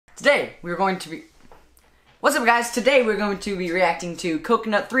Today we're going to be... What's up, guys? Today we're going to be reacting to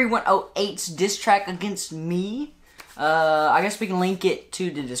Coconut3108's diss track against me. I guess we can link it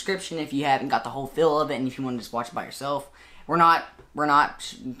to the description if you haven't got the whole feel of it and if you want to just watch it by yourself. We're not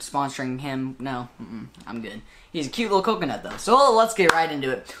sponsoring him. No, I'm good. He's a cute little coconut though. So let's get right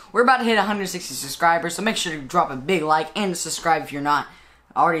into it. We're about to hit 160 subscribers, so make sure to drop a big like and subscribe if you're not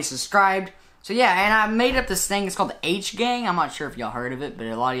already subscribed. So yeah, and I made up this thing. It's called the H Gang. I'm not sure if y'all heard of it, but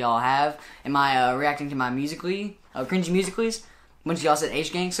a lot of y'all have. Am I reacting to my cringy musicallys? A bunch of y'all said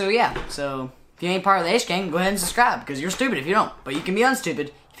H Gang. So yeah, so if you ain't part of the H Gang, go ahead and subscribe because you're stupid if you don't. But you can be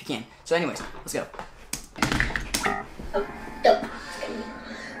unstupid if you can. So anyways, let's go. Oh, dope.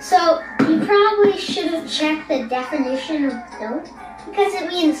 So you probably should have checked the definition of dope because it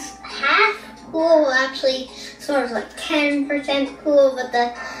means half cool. Actually, sort of like 10% cool, but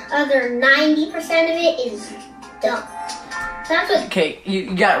the other 90% of it is dumb. That's what. Okay,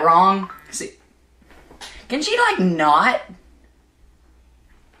 you got it wrong. See, can she like not?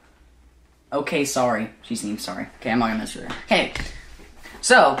 Okay, sorry. She seems sorry. Okay, I'm not gonna mess with her. Okay,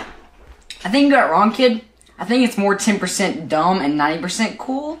 so I think you got it wrong, kid. I think it's more 10% dumb and 90%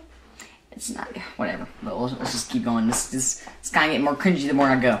 cool. It's not, whatever. But let's just keep going. This kind of getting more cringy the more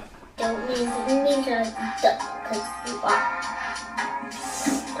I go. Don't mean to duck because you are.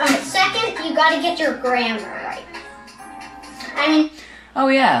 Alright, second, you gotta get your grammar right. I mean. Oh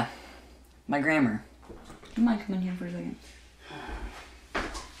yeah, my grammar. You might come in here for a second.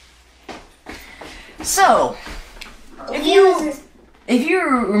 So, if you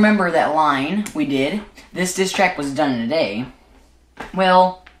remember that line we did, this diss track was done in a day.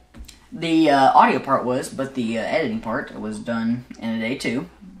 Well, the audio part was, but the editing part was done in a day too.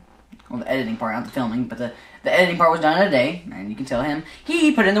 Well, the editing part, not the filming, but the editing part was done in a day, and you can tell him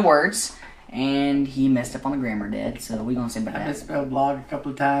he put in the words, and he messed up on the grammar, Dad. So we gonna say about that. I misspelled blog a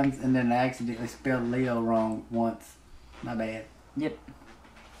couple of times, and then I accidentally spelled Leo wrong once. My bad. Yep.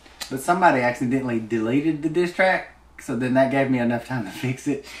 But somebody accidentally deleted the diss track, so then that gave me enough time to fix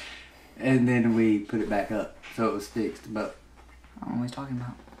it, and then we put it back up, so it was fixed. But I don't know what he's talking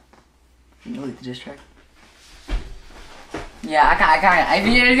about. You delete the diss track. Yeah, I kind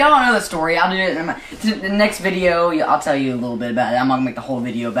of. If y'all don't know the story, I'll do it in the next video. I'll tell you a little bit about it. I'm not gonna make the whole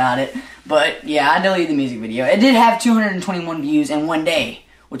video about it, but yeah, I deleted the music video. It did have 221 views in one day,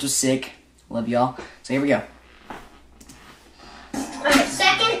 which was sick. Love y'all. So here we go. Alright,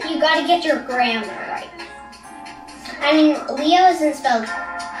 second, you gotta get your grammar right. I mean, Leo isn't spelled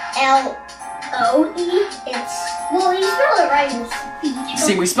L-O-E. Well, you spell it right in the speech bubble.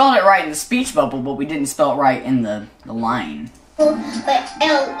 See, we spelled it right in the speech bubble, but we didn't spell it right in the line. Well, but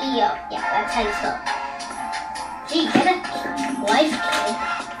L-E-O. Yeah, that's how you spell it. Gee, get a life, kid.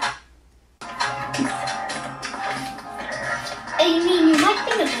 I mean, you might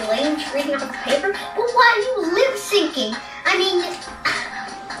think it's lame reading off the paper, but why are you lip syncing? I mean,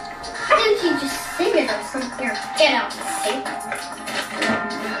 why didn't you just sing it or something? Or get out the paper.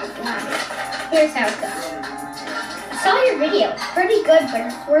 Here's how it goes. I saw your video. It's pretty good, but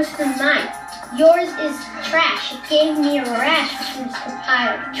it's worse than mine. Yours is trash. It gave me a rash, which means a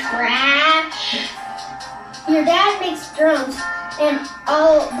pile of trash. Your dad makes drums, and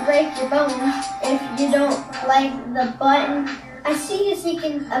I'll break your bones if you don't like the button. I see you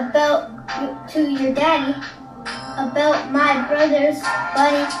speaking to your daddy about my brother's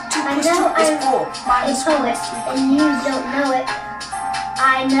buddy. I know I'm a poet, and you don't know it.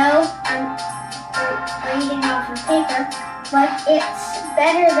 I know I'm reading off of paper, but it's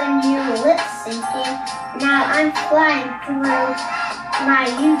better than you lip syncing. Now I'm flying through my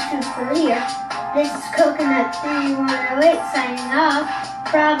YouTube career. This is Coconut3108 signing off.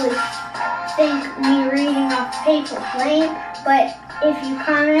 Probably think me reading off paper lame, but if you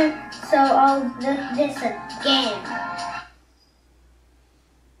comment, so I'll do this again.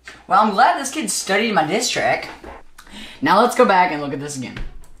 Well, I'm glad this kid studied my diss track. Now let's go back and look at this again.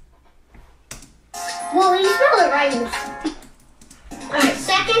 Well, you spell it right in the speech. Alright,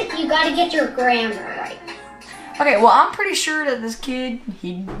 second, you gotta get your grammar right. Okay, well, I'm pretty sure that this kid,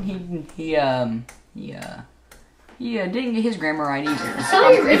 he didn't get his grammar right either.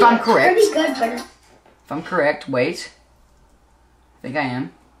 If I'm correct. Pretty good, but if I'm correct, wait. I think I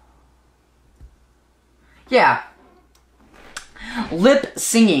am. Yeah. Lip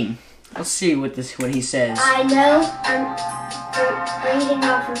singing. Let's see what he says. I know I'm reading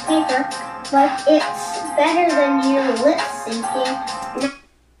off of paper, but it's better than you lip syncing.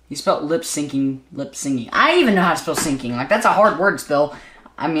 You spelled lip singing. I even know how to spell sinking. Like, that's a hard word to spell.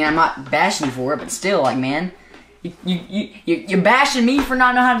 I mean, I'm not bashing you for it, but still, like, man, you're bashing me for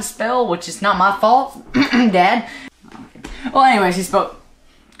not knowing how to spell, which is not my fault, Dad. Okay. Well, anyways, he spelled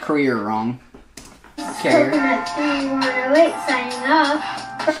career wrong. Carrier. Coconut 3108 signing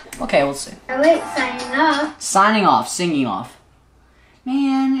off. Okay, we'll see. 08 signing off. Signing off, singing off.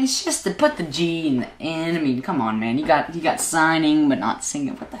 Man, it's just to put the G in the N. I mean, come on, man. You got signing, but not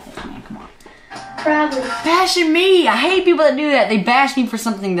singing. What the heck, man? Come on. Probably. Bashing me. I hate people that do that. They bash me for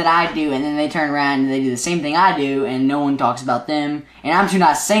something that I do, and then they turn around and they do the same thing I do, and no one talks about them, and I'm too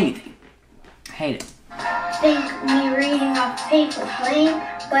not to say anything. I hate it. Think me reading off paper lame,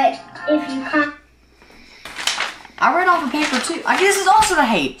 but if you can't. I read off a paper too. I guess this is also to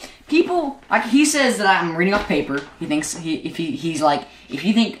hate. People, like, he says that I'm reading off paper. He thinks he's like, if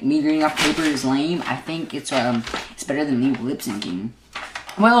you think me reading off paper is lame, I think it's better than me lip syncing.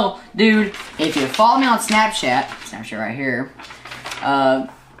 Well, dude, if you follow me on Snapchat right here,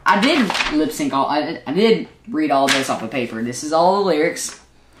 I did lip sync I did read all this off of paper. This is all the lyrics.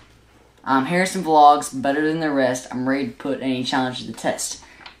 Harrison Vlogs, better than the rest. I'm ready to put any challenge to the test.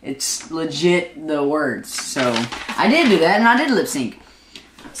 It's legit the words. So I did do that, and I did lip sync.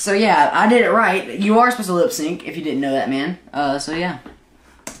 So yeah, I did it right. You are supposed to lip sync if you didn't know that, man. So yeah.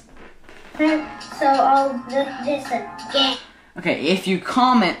 So I'll do this again. Okay, if you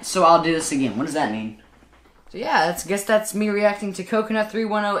comment, so I'll do this again. What does that mean? So yeah, I guess that's me reacting to Coconut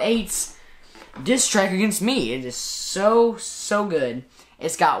 3108's diss track against me. It is so good.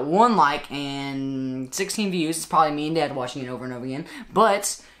 It's got 1 like and 16 views. It's probably me and Dad watching it over and over again.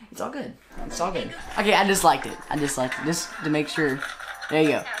 But it's all good. It's all good. Okay, I disliked it. I disliked it just to make sure. There you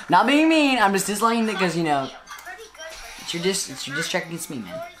go. Not being mean. I'm just disliking it because, you know, it's your diss track against me,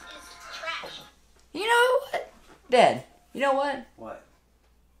 man. You know what, Dad? You know what? What?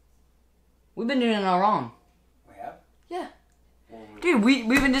 We've been doing it all wrong. We have? Yeah. Dude, we've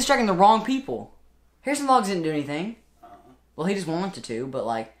been distracting the wrong people. Harrison Vlogs didn't do anything. Well, he just wanted to, but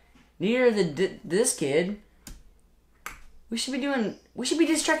like, neither did this kid. We should be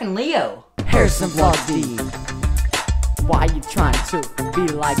distracting Leo. Harrison Vlog D. Why you trying to be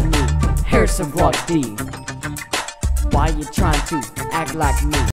like me? Harrison Vlog D. Why you trying to act like me?